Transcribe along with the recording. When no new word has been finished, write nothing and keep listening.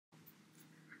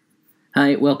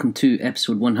Hi, welcome to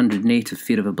episode 108 of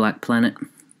Fear of a Black Planet.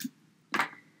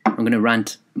 I'm going to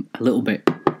rant a little bit,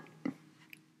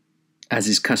 as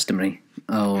is customary,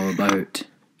 about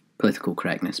political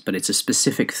correctness, but it's a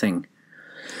specific thing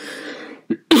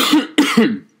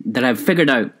that I've figured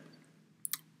out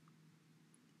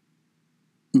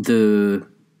the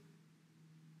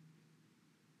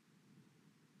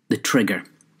trigger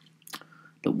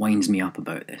that winds me up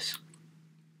about this.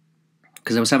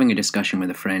 Because I was having a discussion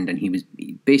with a friend, and he was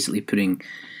basically putting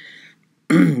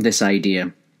this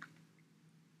idea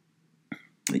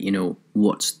that, you know,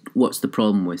 what's the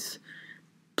problem with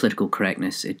political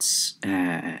correctness? It's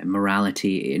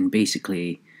morality, and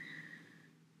basically,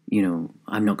 you know,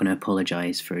 I'm not going to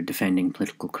apologise for defending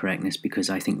political correctness because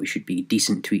I think we should be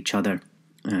decent to each other,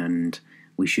 and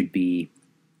we should be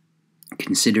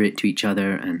considerate to each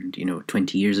other. And, you know,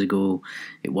 20 years ago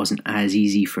it wasn't as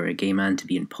easy for a gay man to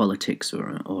be in politics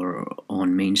or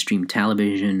on mainstream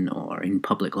television or in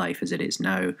public life as it is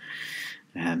now.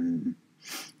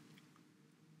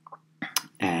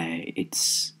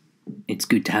 It's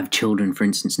good to have children, for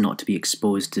instance, not to be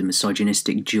exposed to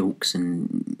misogynistic jokes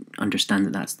and understand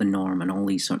that that's the norm and all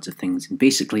these sorts of things. And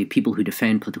basically people who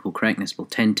defend political correctness will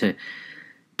tend to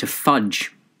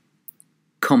fudge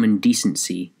common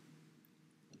decency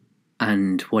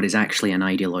and what is actually an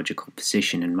ideological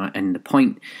position. And the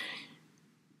point.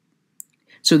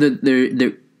 So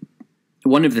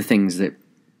one of the things that,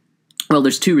 well,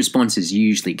 there's two responses you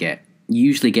usually get. You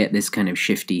usually get this kind of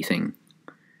shifty thing.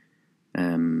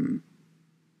 You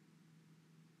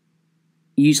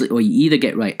either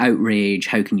get outrage.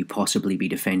 How can you possibly be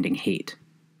defending hate?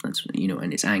 That's, you know,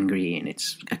 and it's angry and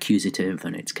it's accusative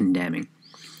and it's condemning,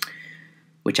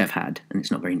 which I've had, and it's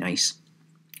not very nice.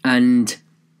 And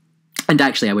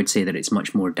actually, I would say that it's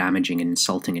much more damaging and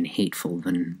insulting and hateful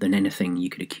than anything you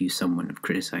could accuse someone of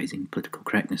criticising political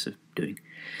correctness of doing.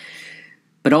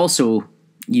 But also,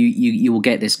 you will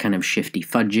get this kind of shifty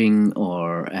fudging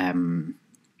or a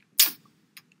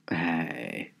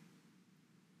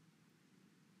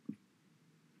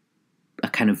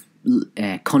kind of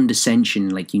condescension,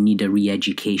 like you need a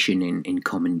re-education in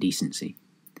common decency.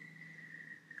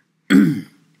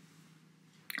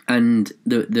 And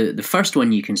the first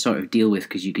one you can sort of deal with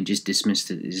because you could just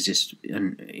dismiss it as just,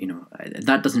 and you know,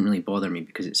 that doesn't really bother me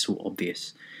because it's so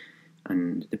obvious.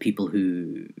 And the people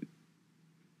who,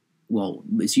 well,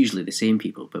 it's usually the same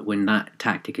people, but when that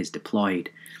tactic is deployed,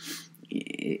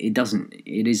 it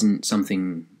isn't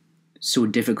something so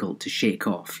difficult to shake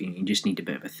off. You just need a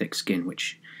bit of a thick skin,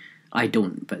 which I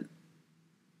don't, but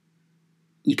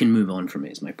you can move on from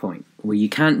it, is my point. Well, you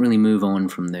can't really move on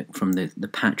from the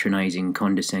patronising,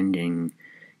 condescending,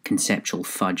 conceptual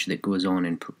fudge that goes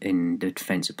on in the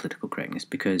defence of political correctness,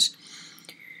 because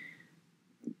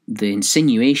the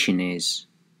insinuation is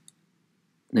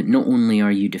that not only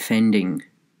are you defending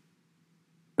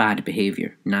bad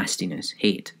behaviour, nastiness,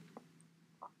 hate,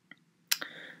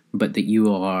 but that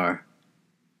you are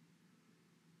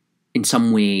in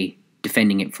some way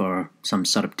defending it for some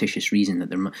surreptitious reason,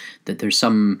 that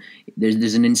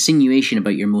there's an insinuation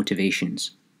about your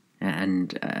motivations,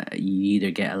 and you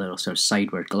either get a little sort of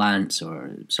sideward glance,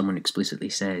 or someone explicitly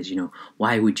says, you know,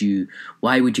 why would you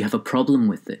have a problem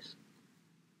with this?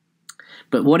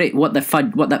 But what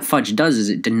that fudge does is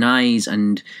it denies,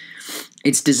 and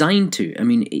it's designed to. I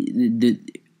mean,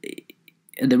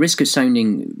 the risk of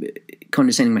sounding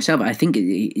condescending myself, I think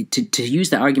to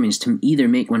use that argument is to either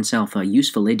make oneself a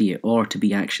useful idiot or to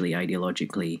be actually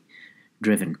ideologically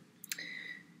driven.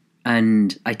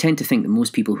 And I tend to think that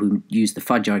most people who use the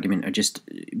fudge argument are just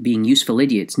being useful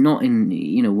idiots, not in,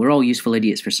 you know, we're all useful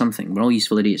idiots for something. We're all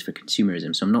useful idiots for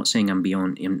consumerism. So I'm not saying I'm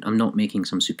not making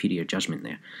some superior judgment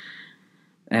there.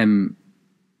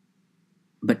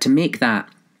 But to make that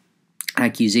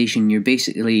accusation, you're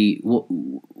basically,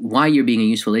 why you're being a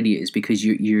useful idiot is because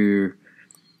you're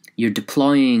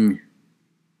deploying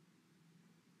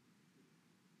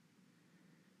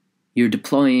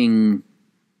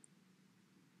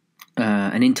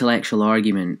an intellectual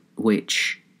argument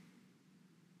which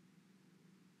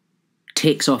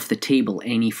takes off the table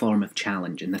any form of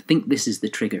challenge. And I think this is the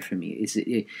trigger for me.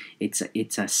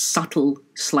 It's a subtle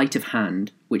sleight of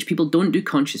hand which people don't do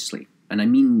consciously. And I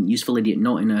mean useful idiot,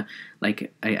 not in a,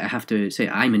 like, I have to say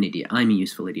I'm an idiot. I'm a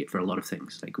useful idiot for a lot of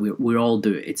things. Like, we all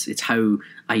do it. It's how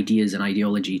ideas and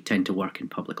ideology tend to work in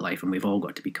public life, and we've all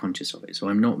got to be conscious of it. So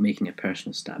I'm not making a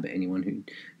personal stab at anyone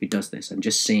who does this. I'm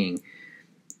just saying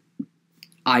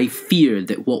I fear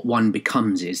that what one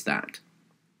becomes is that.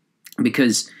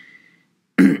 Because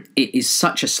it is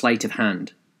such a sleight of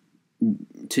hand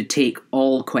to take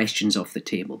all questions off the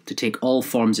table, to take all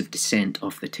forms of dissent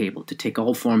off the table, to take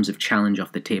all forms of challenge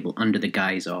off the table under the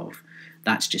guise of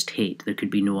that's just hate. There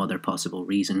could be no other possible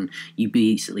reason. You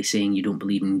basically saying you don't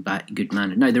believe in good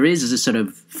manners. Now, there is a sort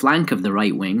of flank of the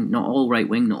right wing, not all right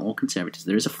wing, not all conservatives.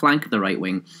 There is a flank of the right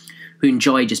wing who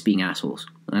enjoy just being assholes,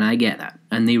 and I get that.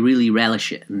 And they really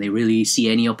relish it, and they really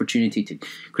see any opportunity to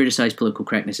criticise political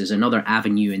correctness as another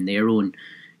avenue in their own,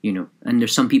 and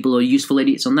there's some people who are useful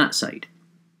idiots on that side.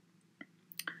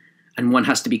 And one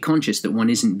has to be conscious that one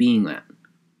isn't being that.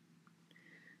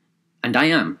 And I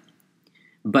am.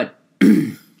 But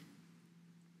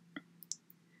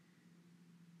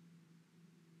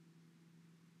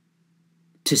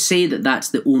to say that that's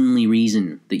the only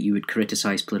reason that you would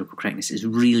criticise political correctness is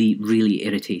really, really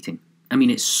irritating. I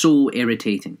mean, it's so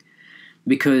irritating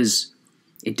because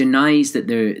it denies that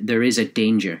there is a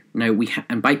danger. Now,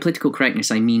 and by political correctness,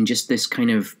 I mean just this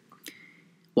kind of,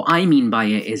 what I mean by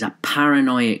it is a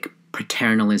paranoid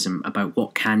paternalism about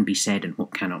what can be said and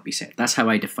what cannot be said. That's how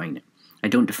I define it. I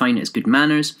don't define it as good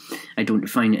manners. I don't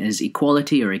define it as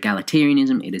equality or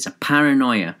egalitarianism. It is a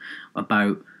paranoia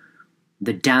about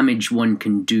the damage one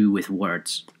can do with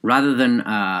words, rather than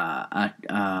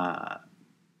a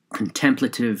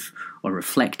contemplative or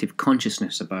reflective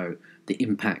consciousness about the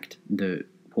impact that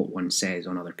what one says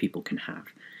on other people can have.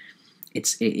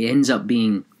 It ends up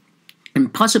being,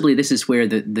 and possibly this is where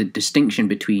the distinction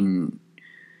between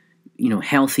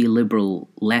healthy liberal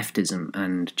leftism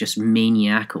and just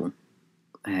maniacal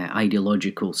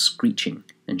ideological screeching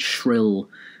and shrill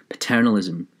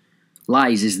paternalism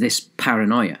lies, is this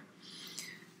paranoia.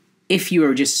 If you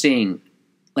are just saying,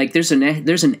 like, there's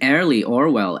an early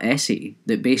Orwell essay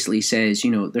that basically says,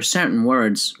 there's certain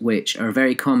words which are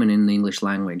very common in the English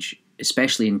language,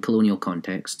 especially in colonial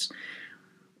contexts,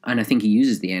 and I think he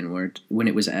uses the N-word when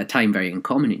it was at a time very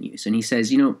uncommon in use, and he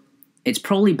says, it's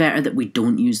probably better that we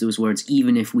don't use those words,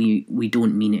 even if we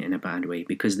don't mean it in a bad way,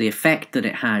 because the effect that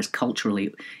it has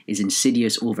culturally is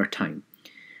insidious over time.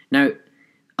 Now,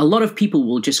 a lot of people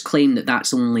will just claim that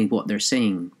that's only what they're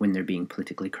saying when they're being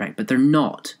politically correct, but they're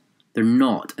not. They're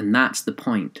not, and that's the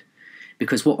point.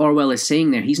 Because what Orwell is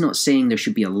saying there, he's not saying there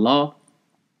should be a law.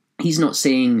 He's not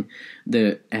saying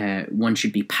that one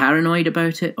should be paranoid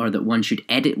about it, or that one should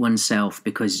edit oneself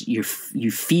because you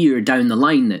fear down the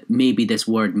line that maybe this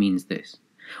word means this,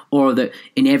 or that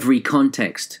in every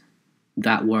context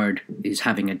that word is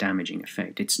having a damaging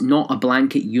effect. It's not a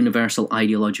blanket universal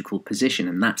ideological position,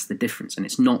 and that's the difference. And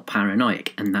it's not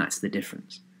paranoid, and that's the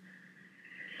difference.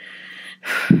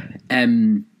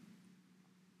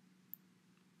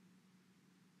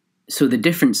 So the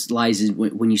difference lies is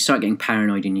when you start getting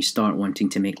paranoid and you start wanting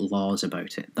to make laws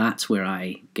about it. That's where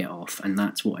I get off, and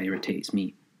that's what irritates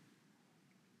me.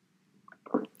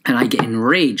 And I get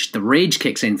enraged. The rage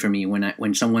kicks in for me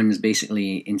when someone's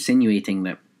basically insinuating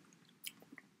that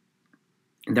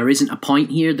there isn't a point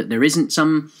here, that there isn't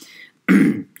some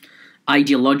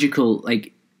ideological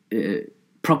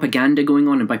propaganda going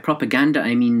on. And by propaganda,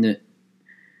 I mean that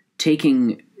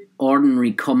taking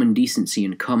ordinary common decency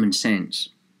and common sense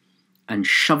and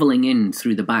shoveling in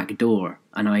through the back door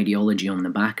an ideology on the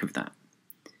back of that.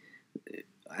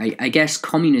 I guess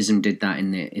communism did that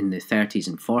in the 30s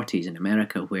and 40s in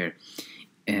America, where,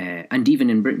 and even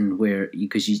in Britain, where,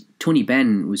 because Tony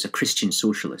Benn was a Christian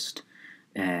socialist,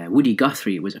 Woody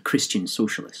Guthrie was a Christian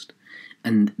socialist,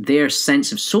 and their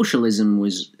sense of socialism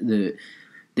was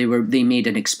they made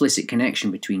an explicit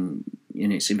connection between,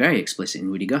 and it's very explicit in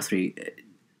Woody Guthrie,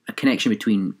 a connection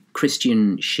between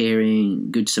Christian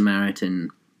sharing, Good Samaritan.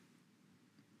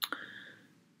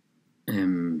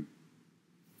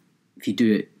 If you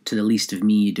do it to the least of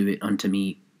me, you do it unto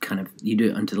me. You do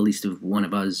it unto the least of one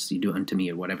of us, you do it unto me,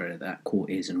 or whatever that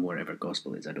quote is, and whatever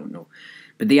gospel is, I don't know.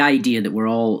 But the idea that we're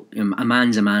all, a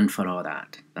man's a man for all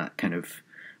that kind of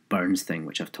Burns thing,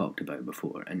 which I've talked about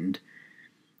before. And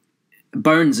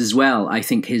Burns as well, I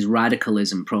think his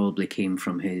radicalism probably came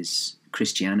from his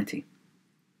Christianity.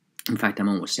 In fact, I'm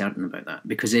almost certain about that,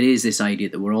 because it is this idea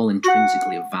that we're all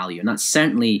intrinsically of value, and that's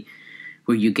certainly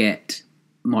where you get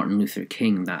Martin Luther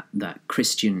King, that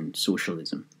Christian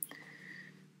socialism.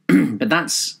 But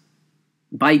that's,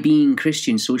 by being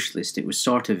Christian socialist, it was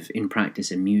sort of in practice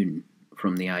immune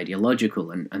from the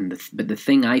ideological. But the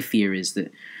thing I fear is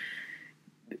that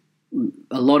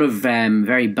a lot of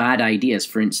very bad ideas,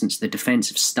 for instance, the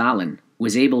defense of Stalin,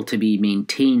 was able to be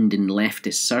maintained in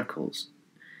leftist circles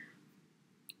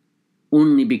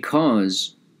only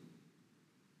because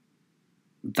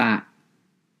that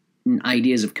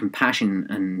ideas of compassion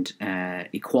and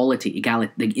equality, the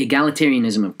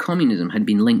egalitarianism of communism had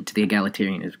been linked to the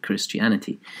egalitarianism of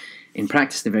Christianity. In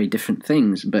practice, they're very different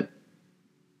things, but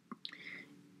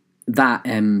that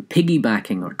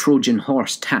piggybacking or Trojan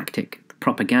horse tactic,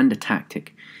 propaganda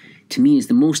tactic, to me is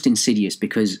the most insidious,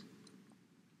 because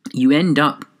you end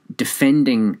up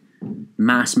defending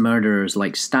mass murderers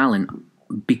like Stalin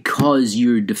because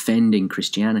you're defending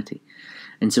Christianity.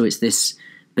 And so it's this,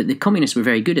 but the communists were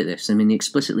very good at this. I mean, they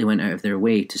explicitly went out of their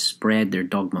way to spread their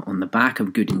dogma on the back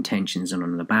of good intentions and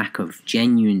on the back of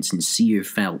genuine, sincere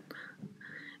felt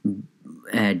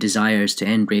desires to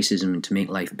end racism and to make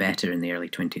life better in the early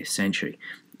 20th century.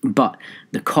 But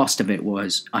the cost of it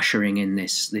was ushering in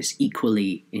this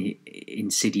equally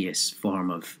insidious form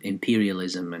of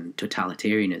imperialism and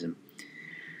totalitarianism.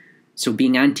 So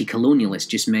being anti-colonialist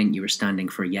just meant you were standing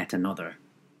for yet another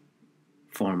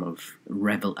form of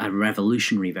a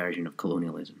revolutionary version of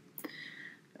colonialism.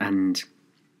 And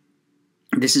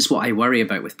this is what I worry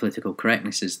about with political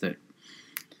correctness, is that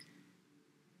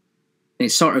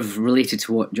it's sort of related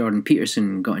to what Jordan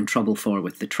Peterson got in trouble for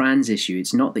with the trans issue.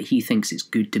 It's not that he thinks it's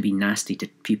good to be nasty to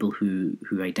people who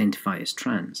identify as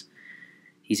trans.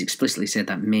 He's explicitly said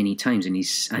that many times, and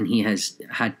he has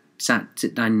had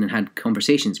sit down and had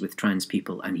conversations with trans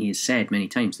people, and he has said many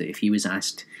times that if he was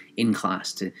asked in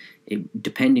class to,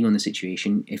 depending on the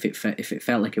situation, if it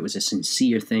felt like it was a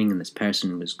sincere thing and this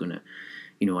person was going to,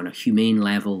 on a humane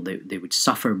level, they would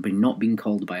suffer by not being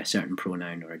called by a certain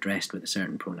pronoun or addressed with a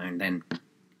certain pronoun, then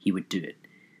he would do it.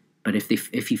 But if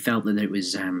he felt that it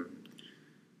was a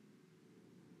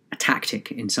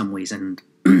tactic in some ways, and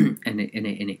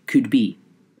it could be,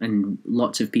 and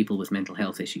lots of people with mental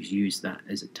health issues use that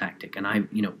as a tactic, and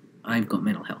I've got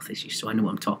mental health issues, so I know what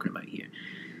I'm talking about here.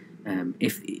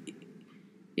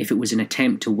 If it was an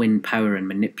attempt to win power and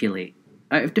manipulate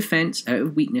out of defense, out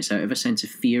of weakness, out of a sense of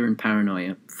fear and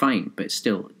paranoia, fine, but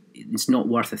still, it's not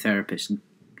worth a therapist.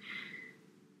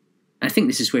 I think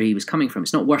this is where he was coming from.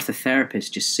 It's not worth a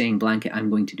therapist just saying blanket, I'm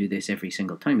going to do this every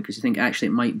single time, because you think actually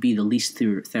it might be the least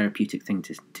therapeutic thing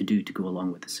to do to go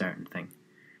along with a certain thing.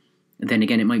 And then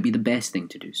again, it might be the best thing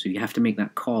to do. So you have to make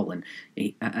that call, and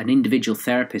an individual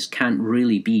therapist can't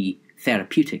really be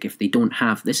therapeutic if they don't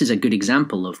have... This is a good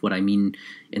example of what I mean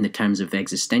in the terms of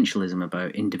existentialism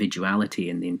about individuality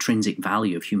and the intrinsic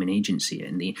value of human agency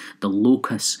and the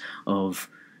locus of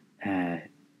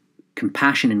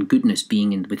compassion and goodness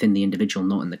being within the individual,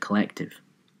 not in the collective,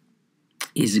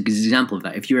 is an example of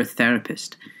that. If you're a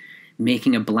therapist,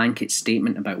 making a blanket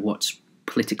statement about what's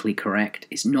politically correct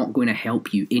is not going to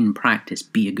help you in practice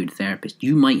be a good therapist.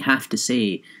 You might have to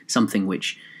say something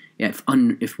which, if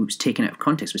it was taken out of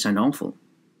context, would sound awful.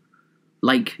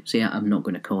 Like, say, I'm not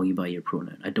going to call you by your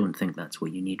pronoun. I don't think that's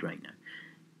what you need right now.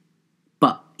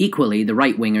 But equally, the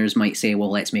right-wingers might say, well,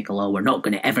 let's make a law. We're not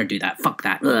going to ever do that. Fuck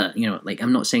that. Ugh.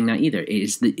 I'm not saying that either. It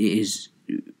is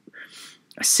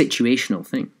a situational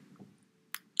thing.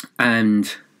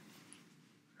 And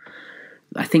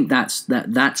I think that's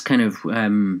kind of...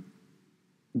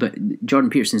 but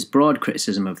Jordan Peterson's broad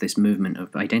criticism of this movement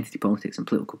of identity politics and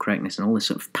political correctness and all this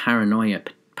sort of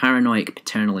paranoic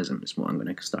paternalism is what I'm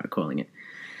going to start calling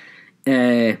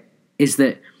it, is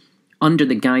that under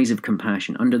the guise of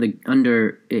compassion,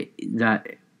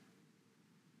 that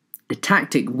the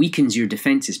tactic weakens your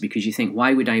defenses because you think,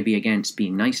 why would I be against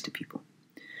being nice to people?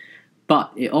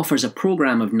 But it offers a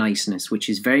program of niceness which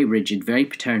is very rigid, very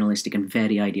paternalistic, and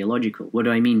very ideological. What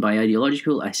do I mean by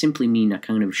ideological? I simply mean a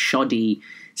kind of shoddy,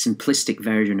 simplistic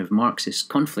version of Marxist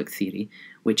conflict theory,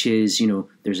 which is,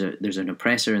 there's an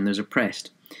oppressor and there's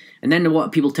oppressed. And then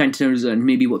what people tend to know, and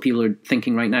maybe what people are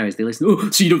thinking right now as they listen,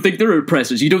 oh, so you don't think they're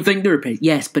oppressors, you don't think they're oppressed.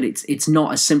 Yes, but it's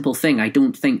not a simple thing. I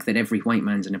don't think that every white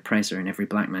man's an oppressor and every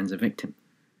black man's a victim.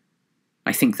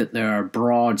 I think that there are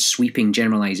broad, sweeping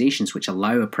generalizations which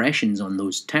allow oppressions on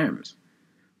those terms.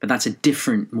 But that's a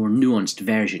different, more nuanced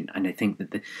version, and I think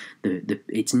that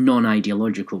it's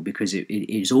non-ideological because it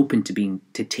is open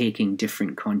to taking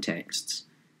different contexts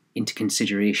into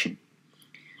consideration.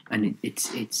 And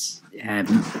it's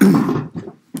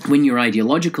when you're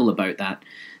ideological about that,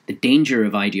 the danger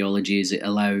of ideology is it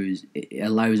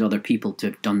allows other people to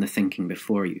have done the thinking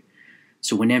before you.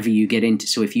 So whenever you get into,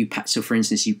 so for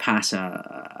instance, you pass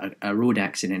a road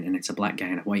accident and it's a black guy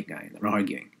and a white guy and they're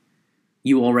arguing,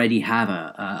 you already have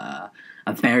a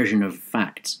version of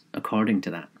facts according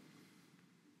to that,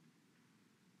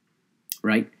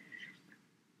 right?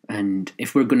 And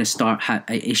if we're going to start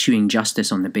issuing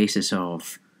justice on the basis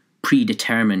of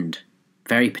predetermined,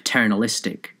 very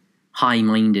paternalistic,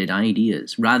 high-minded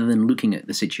ideas, rather than looking at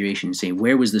the situation and saying,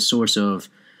 where was the source of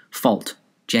fault?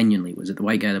 Genuinely, was it the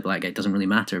white guy or the black guy? It doesn't really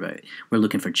matter about it. We're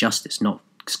looking for justice, not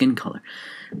skin color.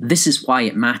 This is why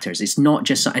it matters. It's not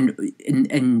just,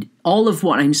 and all of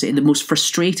what I'm saying, the most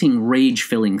frustrating,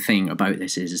 rage-filling thing about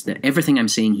this is that everything I'm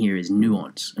saying here is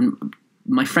nuance. And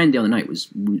my friend the other night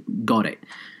got it.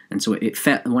 And so it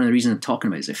felt, one of the reasons I'm talking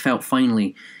about it is it felt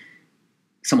finally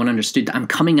someone understood that I'm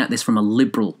coming at this from a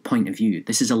liberal point of view.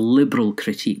 This is a liberal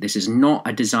critique. This is not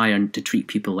a desire to treat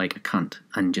people like a cunt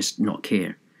and just not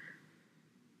care.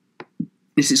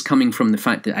 This is coming from the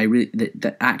fact that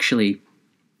that actually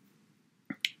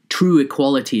true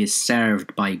equality is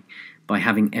served by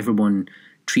having everyone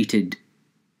treated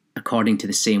according to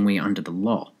the same way under the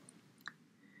law.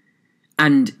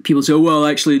 And people say, oh, well,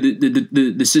 actually,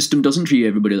 the system doesn't treat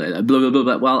everybody like that, blah, blah, blah,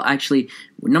 blah. Well, actually,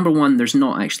 number one, there's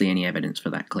not actually any evidence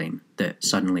for that claim, that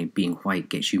suddenly being white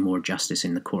gets you more justice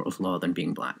in the court of law than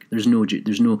being black. There's no,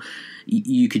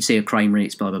 you could say a crime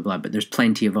rates, blah, blah, blah, but there's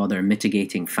plenty of other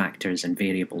mitigating factors and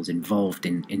variables involved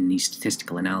in these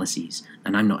statistical analyses.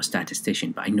 And I'm not a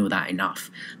statistician, but I know that enough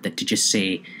that to just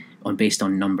say, based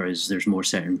on numbers, there's more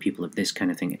certain people of this kind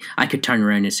of thing. I could turn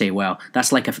around and say, well,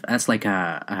 that's like a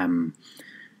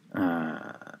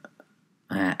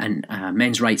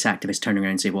men's rights activist turning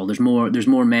around and say, well, there's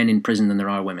more men in prison than there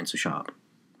are women, so shut up,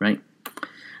 right?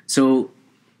 So,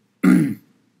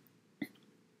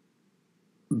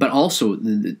 but also,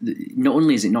 not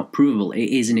only is it not provable, it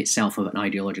is in itself an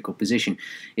ideological position.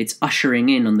 It's ushering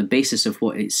in on the basis of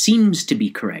what it seems to be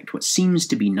correct, what seems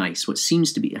to be nice, what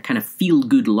seems to be a kind of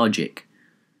feel-good logic,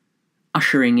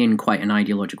 ushering in quite an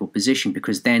ideological position,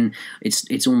 because then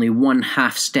it's only one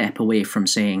half step away from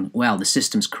saying, well, the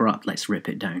system's corrupt, let's rip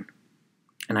it down.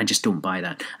 And I just don't buy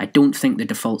that. I don't think the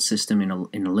default system in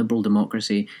a liberal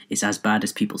democracy is as bad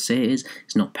as people say it is.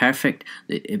 It's not perfect.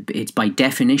 It's by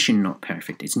definition not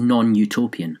perfect. It's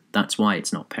non-utopian. That's why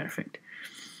it's not perfect.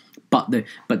 But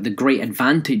the great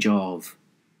advantage of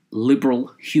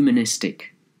liberal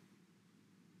humanistic,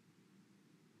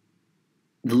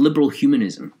 the liberal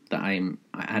humanism that I'm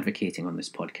advocating on this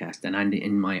podcast and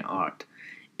in my art,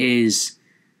 is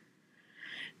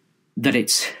that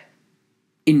it's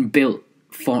inbuilt.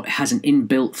 Has an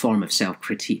inbuilt form of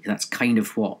self-critique. That's kind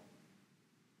of what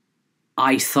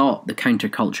I thought the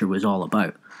counterculture was all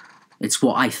about. It's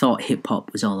what I thought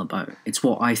hip-hop was all about. It's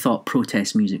what I thought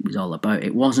protest music was all about.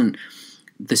 It wasn't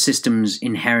the system's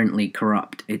inherently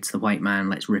corrupt, it's the white man,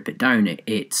 let's rip it down.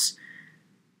 It's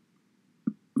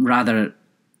rather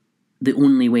the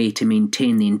only way to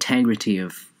maintain the integrity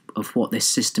of what this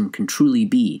system can truly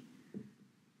be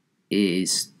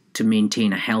is to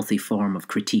maintain a healthy form of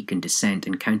critique and dissent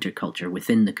and counterculture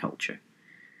within the culture.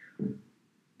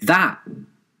 That,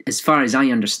 as far as I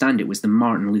understand it, was the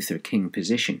Martin Luther King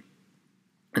position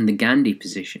and the Gandhi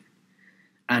position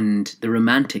and the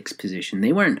Romantics position.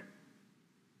 They weren't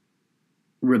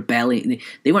rebelling.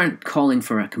 They weren't calling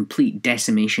for a complete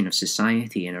decimation of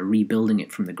society and a rebuilding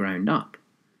it from the ground up.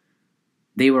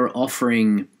 They were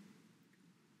offering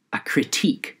a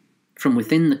critique from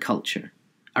within the culture,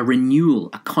 a renewal,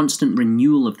 a constant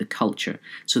renewal of the culture,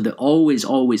 so that always,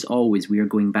 always, always we are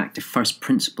going back to first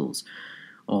principles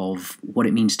of what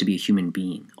it means to be a human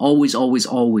being. Always, always,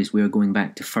 always we are going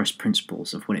back to first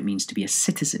principles of what it means to be a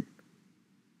citizen.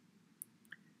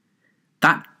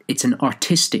 That, it's an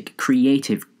artistic,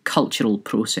 creative, cultural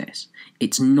process.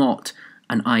 It's not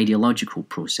an ideological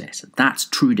process. That's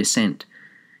true dissent.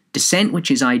 Dissent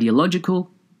which is ideological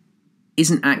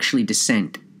isn't actually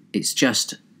dissent. It's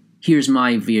just, here's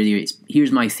my theory,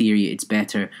 it's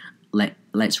better,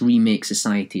 let's remake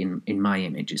society in my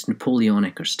image. It's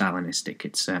Napoleonic or Stalinistic.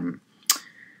 It's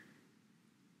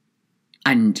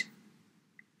and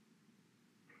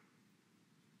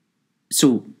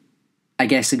so I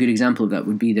guess a good example of that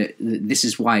would be that this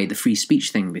is why the free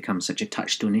speech thing becomes such a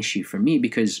touchstone issue for me,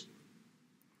 because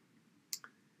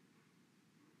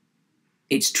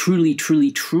it's truly,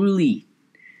 truly, truly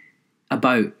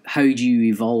about how do you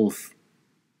evolve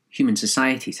human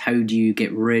societies? How do you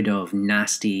get rid of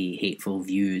nasty, hateful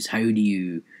views? How do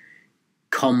you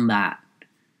combat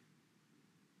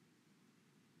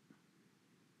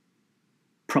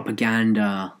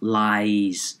propaganda,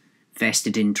 lies,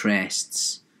 vested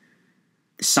interests,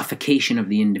 the suffocation of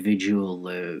the individual,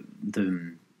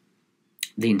 the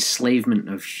enslavement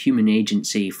of human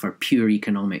agency for pure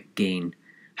economic gain?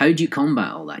 How do you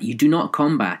combat all that? You do not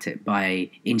combat it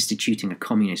by instituting a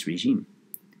communist regime.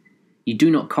 You do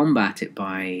not combat it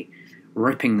by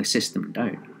ripping the system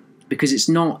down, because it's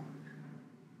not.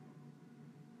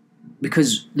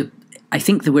 Because I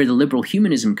think where the liberal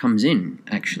humanism comes in,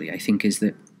 actually, I think, is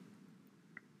that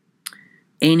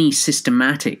any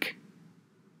systematic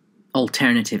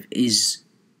alternative is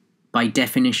by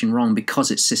definition wrong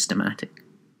because it's systematic.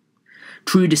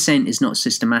 True dissent is not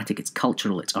systematic, it's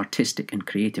cultural, it's artistic and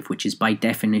creative, which is by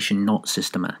definition not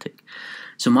systematic.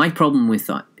 So my problem with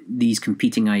these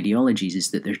competing ideologies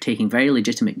is that they're taking very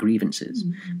legitimate grievances,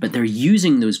 but they're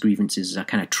using those grievances as a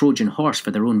kind of Trojan horse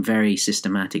for their own very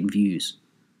systematic views.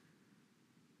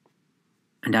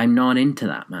 And I'm not into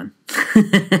that, man.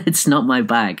 It's not my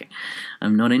bag.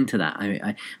 I'm not into that.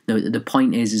 The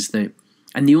point is that,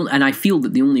 and I feel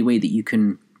that the only way that you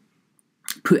can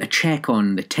put a check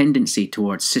on the tendency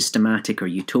towards systematic or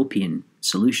utopian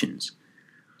solutions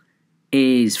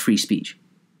is free speech,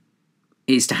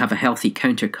 is to have a healthy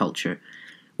counterculture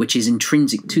which is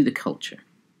intrinsic to the culture.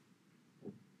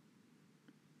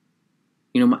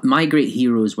 You know, my great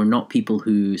heroes were not people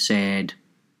who said,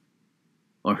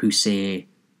 or who say,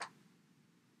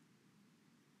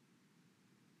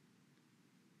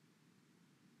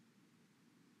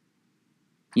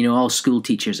 you know, all school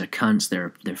teachers are cunts,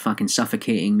 they're fucking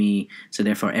suffocating me, so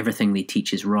therefore everything they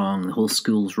teach is wrong, the whole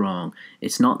school's wrong.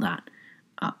 It's not that.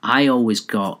 I always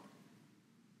got...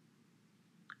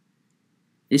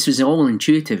 This was all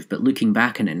intuitive, but looking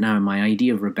back on it now, my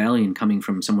idea of rebellion coming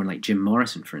from someone like Jim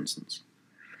Morrison, for instance,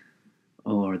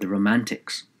 or the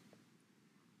Romantics,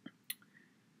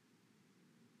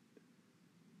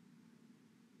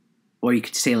 or you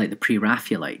could say like the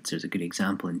pre-Raphaelites is a good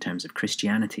example in terms of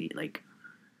Christianity, like,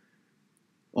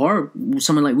 or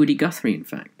someone like Woody Guthrie, in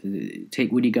fact.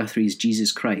 Take Woody Guthrie's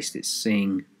Jesus Christ. It's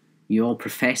saying, you're all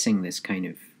professing this kind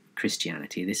of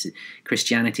Christianity.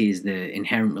 Christianity is the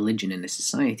inherent religion in the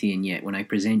society, and yet when I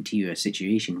present to you a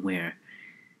situation where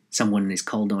someone is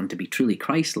called on to be truly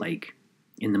Christ-like,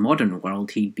 in the modern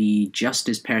world, he'd be just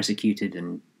as persecuted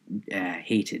and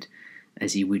hated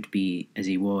as he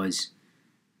was,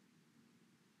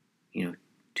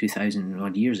 2,000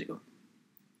 odd years ago.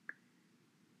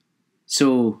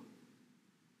 So,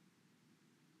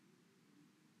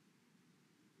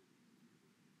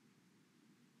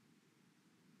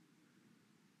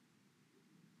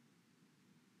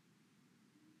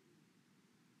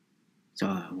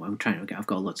 I've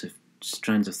got lots of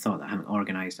strands of thought that I haven't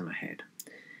organised in my head.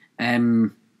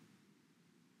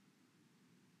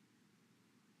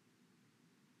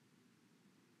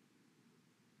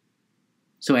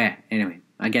 So anyway,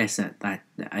 I guess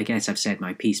I've said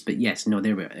my piece, but yes, no,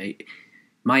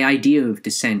 my idea of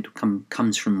dissent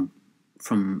comes from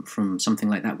something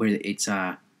like that, where it's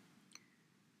rather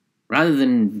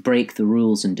than break the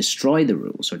rules and destroy the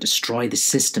rules or destroy the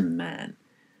system, man,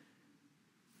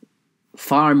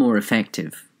 far more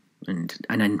effective. And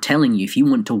I'm telling you, if you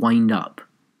want to wind up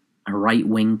a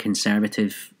right-wing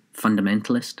conservative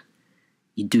fundamentalist,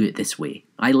 you do it this way.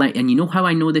 And you know how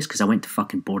I know this? Because I went to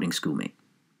fucking boarding school, mate.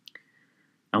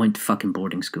 I went to fucking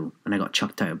boarding school, and I got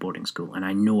chucked out of boarding school, and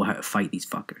I know how to fight these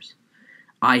fuckers.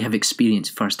 I have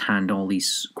experienced firsthand all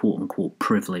these quote-unquote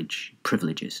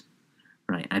privileges,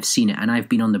 right? I've seen it, and I've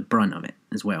been on the brunt of it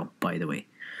as well, by the way.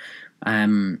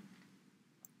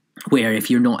 Where if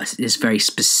you're not this very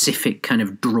specific kind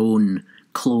of drone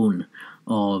clone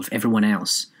of everyone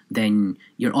else, then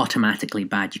you're automatically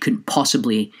bad. You couldn't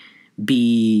possibly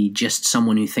be just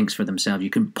someone who thinks for themselves.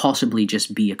 You couldn't possibly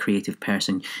just be a creative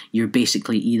person. You're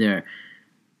basically either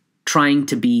trying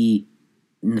to be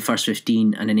in the first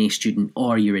 15 and an A student,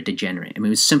 or you're a degenerate. I mean, it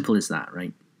was simple as that,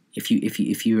 right? If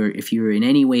you're in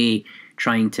any way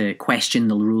trying to question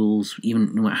the rules,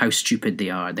 even no matter how stupid they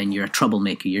are, then you're a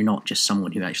troublemaker. You're not just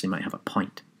someone who actually might have a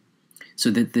point.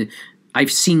 So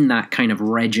I've seen that kind of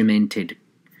regimented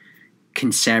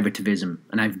conservatism,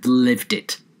 and I've lived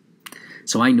it.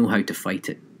 So I know how to fight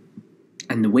it.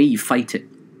 And the way you fight it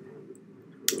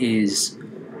is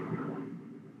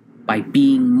by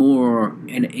being more,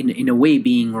 in a way,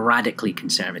 being radically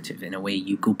conservative. In a way,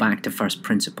 you go back to first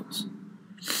principles.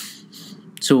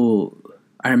 So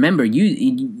I remember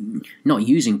not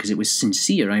using because it was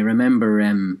sincere. I remember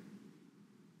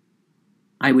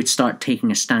I would start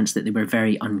taking a stance that they were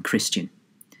very unchristian.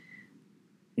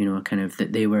 Kind of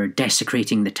that they were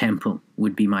desecrating the temple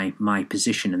would be my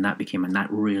position, and that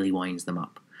really winds them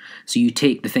up. So you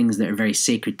take the things that are very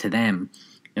sacred to them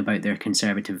about their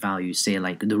conservative values, say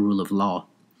like the rule of law,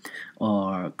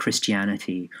 or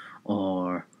Christianity,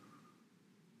 or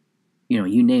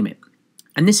you name it.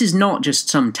 And this is not just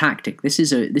some tactic. This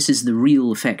is the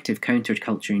real effective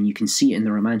counterculture, and you can see it in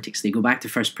the Romantics. They go back to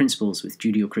first principles with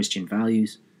Judeo-Christian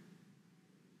values.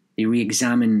 They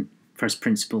re-examine first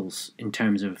principles in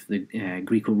terms of the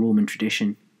Greco-Roman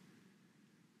tradition.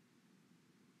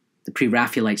 The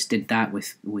pre-Raphaelites did that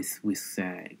with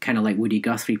kind of like Woody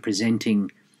Guthrie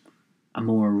presenting a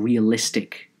more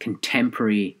realistic,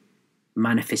 contemporary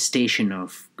manifestation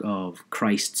of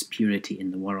Christ's purity in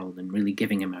the world, and really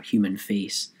giving him a human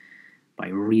face by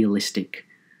realistic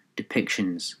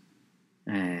depictions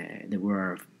that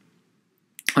were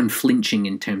unflinching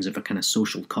in terms of a kind of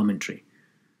social commentary.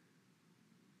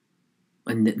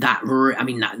 And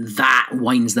that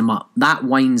winds them up. That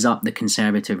winds up the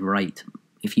conservative right,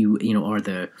 if you know, or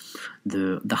the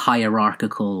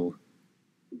hierarchical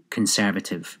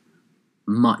conservative,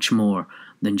 much more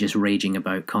than just raging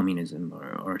about communism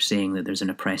or saying that there's an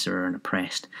oppressor or an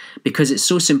oppressed, because it's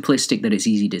so simplistic that it's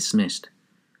easy dismissed.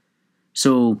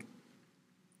 So,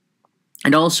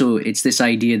 and also it's this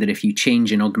idea that if you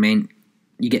change and augment,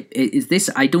 you get, is this,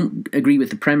 I don't agree with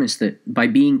the premise that by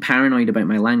being paranoid about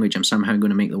my language, I'm somehow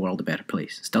going to make the world a better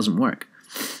place. This doesn't work.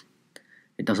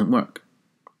 It doesn't work.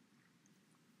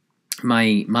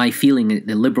 My feeling,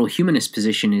 the liberal humanist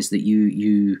position, is that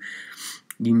you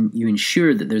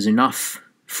ensure that there's enough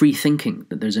free thinking,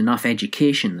 that there's enough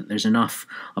education, that there's enough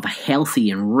of a healthy,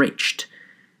 enriched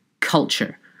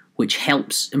culture, which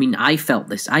helps. I mean, I felt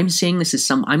this. I'm saying this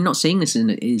as I'm not saying this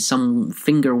is some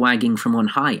finger wagging from on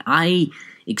high. I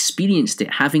experienced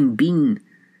it, having been,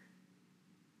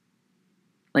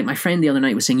 like my friend the other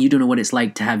night was saying, you don't know what it's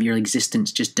like to have your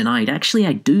existence just denied. Actually,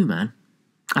 I do, man.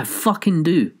 I fucking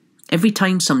do. Every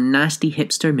time some nasty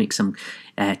hipster makes some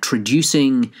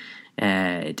traducing,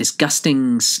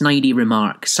 disgusting, snidey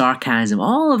remark, sarcasm,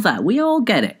 all of that, we all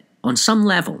get it on some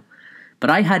level. But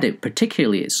I had it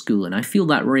particularly at school, and I feel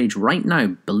that rage right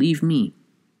now, believe me.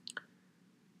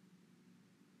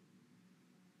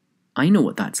 I know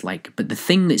what that's like, but the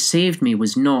thing that saved me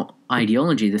was not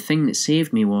ideology. The thing that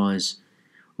saved me was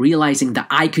realizing that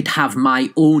I could have my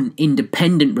own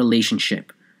independent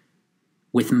relationship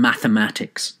with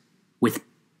mathematics, with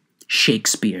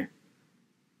Shakespeare.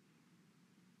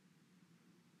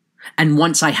 And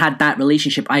once I had that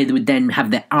relationship, I would then have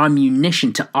the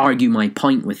ammunition to argue my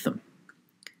point with them.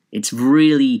 It's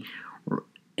really,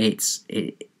 it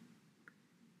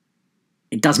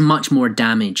does much more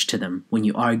damage to them when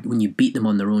you beat them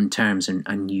on their own terms,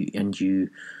 and you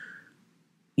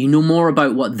know more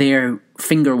about what they're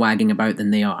finger wagging about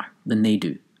than they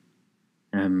do.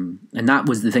 And that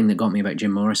was the thing that got me about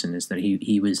Jim Morrison, is that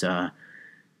he was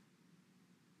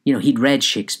he'd read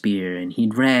Shakespeare and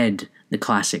he'd read the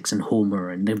classics and Homer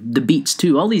and the Beats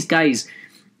too. All these guys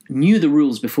knew the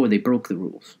rules before they broke the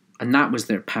rules, and that was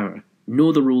their power.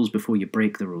 Know the rules before you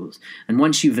break the rules. And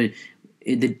once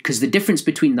because the difference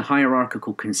between the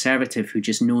hierarchical conservative who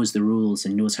just knows the rules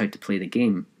and knows how to play the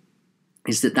game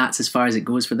is that that's as far as it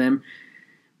goes for them.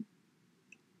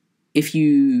 If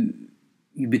you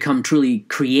become truly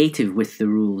creative with the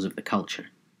rules of the culture,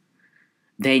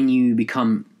 then you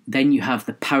have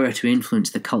the power to influence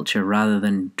the culture rather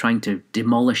than trying to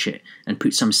demolish it and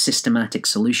put some systematic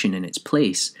solution in its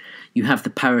place. You have the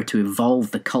power to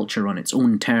evolve the culture on its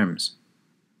own terms.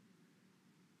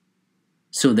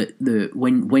 So that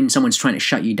when someone's trying to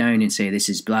shut you down and say this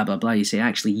is blah blah blah, you say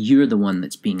actually you're the one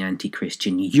that's being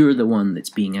anti-Christian. You're the one that's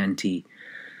being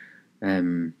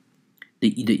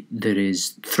that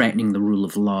is threatening the rule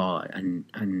of law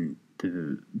and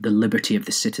the liberty of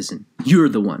the citizen. You're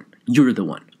the one. You're the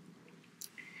one.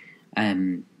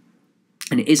 And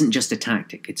it isn't just a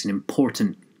tactic. It's an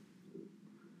important.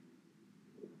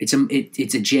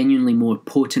 It's a genuinely more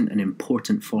potent and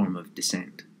important form of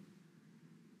dissent.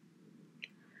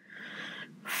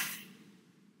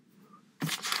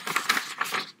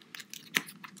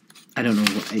 I don't know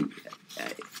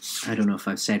I don't know if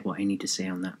I've said what I need to say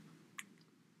on that.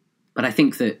 But I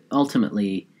think that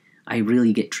ultimately I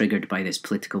really get triggered by this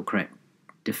political correct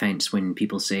defense when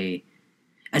people say,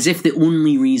 as if the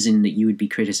only reason that you would be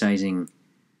criticizing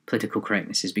political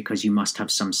correctness is because you must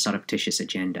have some surreptitious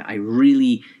agenda. I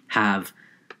really have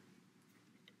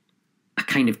a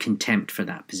kind of contempt for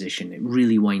that position. It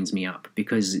really winds me up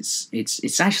because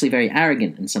it's actually very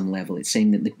arrogant on some level. It's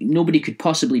saying that nobody could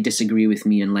possibly disagree with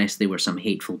me unless they were some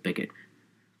hateful bigot.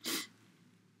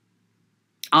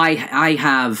 I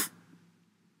have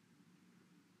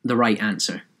the right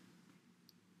answer,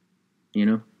 you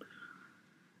know?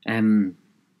 And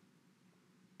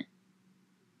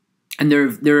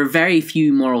there are very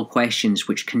few moral questions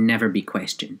which can never be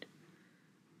questioned.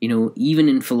 You know, even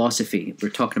in philosophy, we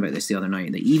were talking about this the other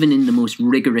night, that even in the most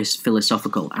rigorous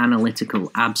philosophical,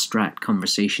 analytical, abstract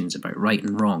conversations about right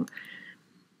and wrong,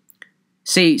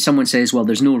 say someone says, well,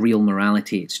 there's no real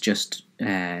morality, it's just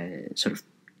sort of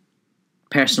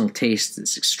personal taste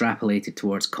that's extrapolated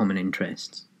towards common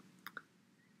interests.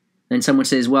 Then someone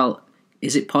says, well,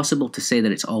 is it possible to say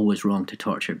that it's always wrong to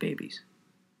torture babies?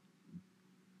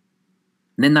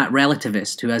 And then that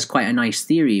relativist who has quite a nice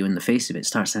theory in the face of it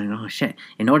starts saying, oh shit,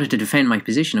 in order to defend my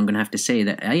position, I'm going to have to say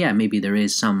that, yeah, maybe there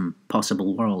is some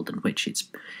possible world in which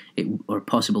or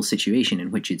possible situation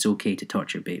in which it's okay to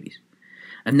torture babies.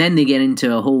 And then they get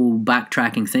into a whole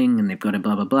backtracking thing, and they've got a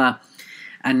blah, blah, blah.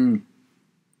 And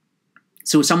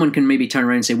so someone can maybe turn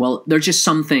around and say, well, there's just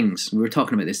some things, we were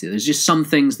talking about this, there's just some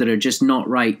things that are just not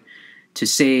right to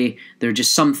say. There are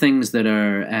just some things that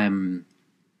are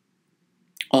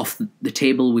off the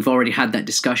table. We've already had that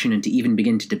discussion, and to even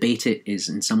begin to debate it is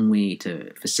in some way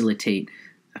to facilitate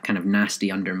a kind of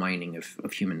nasty undermining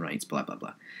of human rights, blah, blah,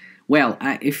 blah. Well,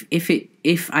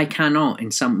 if I cannot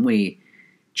in some way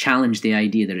challenge the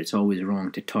idea that it's always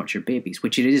wrong to torture babies,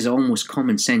 which it is almost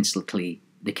commonsensically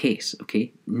the case,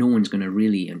 okay? No one's going to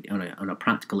really, on a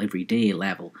practical everyday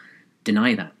level,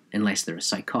 deny that unless they're a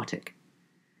psychotic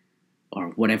or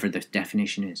whatever the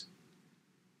definition is.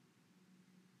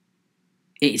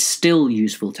 It's still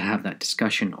useful to have that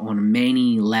discussion on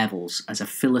many levels as a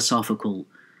philosophical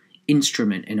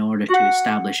instrument in order to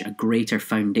establish a greater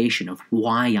foundation of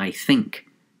why I think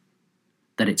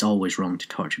that it's always wrong to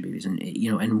torture babies. And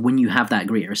and when you have that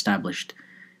greater established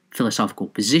philosophical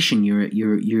position,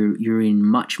 you're in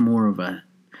much more of a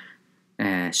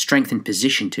strengthened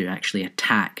position to actually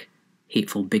attack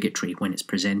hateful bigotry when it's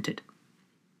presented.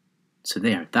 So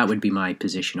that would be my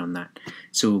position on that.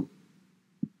 So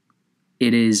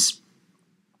it is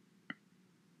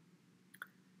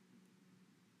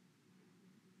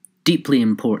deeply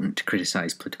important to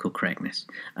criticize political correctness,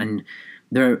 and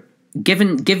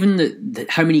given that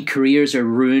how many careers are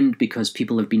ruined because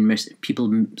people's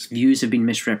views have been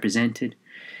misrepresented,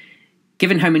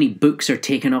 given how many books are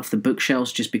taken off the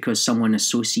bookshelves just because someone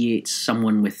associates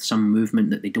someone with some movement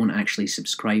that they don't actually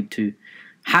subscribe to,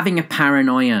 having a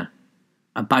paranoia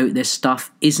about this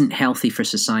stuff isn't healthy for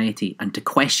society, and to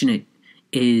question it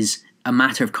is a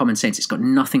matter of common sense. It's got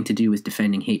nothing to do with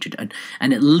defending hatred.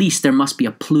 And at least there must be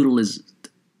a pluralist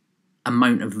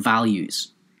amount of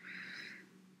values.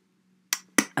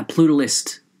 A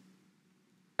plurality,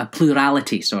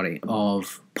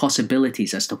 of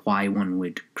possibilities as to why one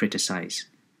would criticize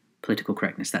political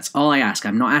correctness. That's all I ask.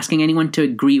 I'm not asking anyone to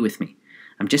agree with me.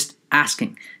 I'm just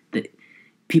asking that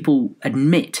people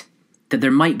admit that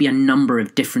there might be a number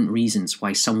of different reasons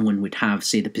why someone would have,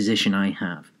 say, the position I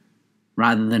have,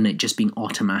 rather than it just being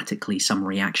automatically some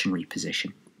reactionary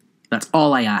position. That's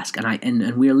all I ask.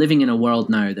 And we are living in a world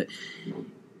now that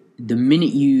the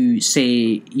minute you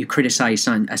say you criticize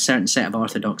a certain set of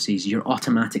orthodoxies, you're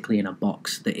automatically in a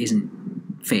box that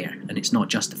isn't fair, and it's not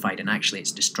justified, and actually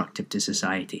it's destructive to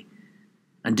society,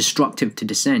 and destructive to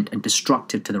dissent, and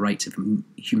destructive to the rights of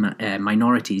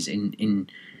minorities in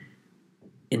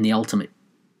the ultimate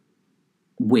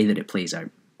way that it plays out.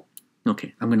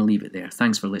 Okay, I'm going to leave it there.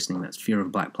 Thanks for listening. That's Fear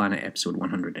of Black Planet, episode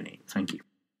 108. Thank you.